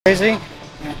Crazy?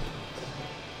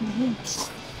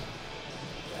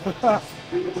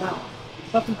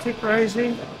 Nothing too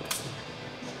crazy.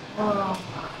 Gonna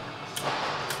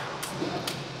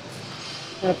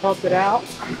pump it out.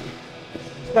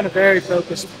 It's been a very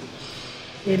focused,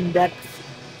 in-depth,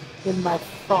 in my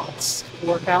thoughts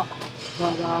workout.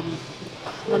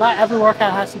 But not every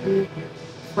workout has to be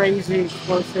crazy,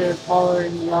 explosive,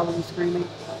 hollering, yelling, screaming.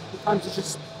 Sometimes it's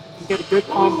just you get a good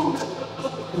pump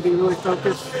and be really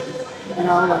focused. You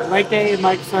know, like leg day, it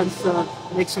makes sense to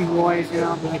make some noise. You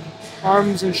know, like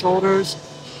arms and shoulders.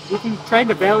 You can train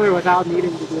to failure without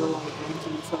needing to do like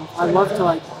grunting. So I love to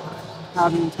like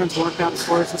have an intense workout. Of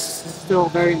course, this is still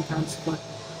very intense, but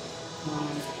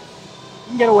you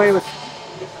can get away with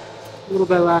a little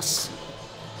bit less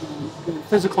the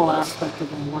physical aspect of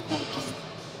the workout. Just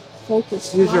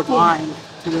focus, use your mind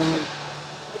to really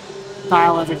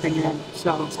dial everything in.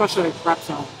 So especially like reps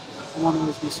out, I want to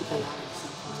always be super loud.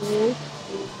 So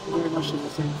very much the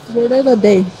same. Whatever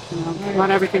day. You know,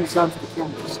 not everything's done for the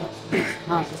camera. So,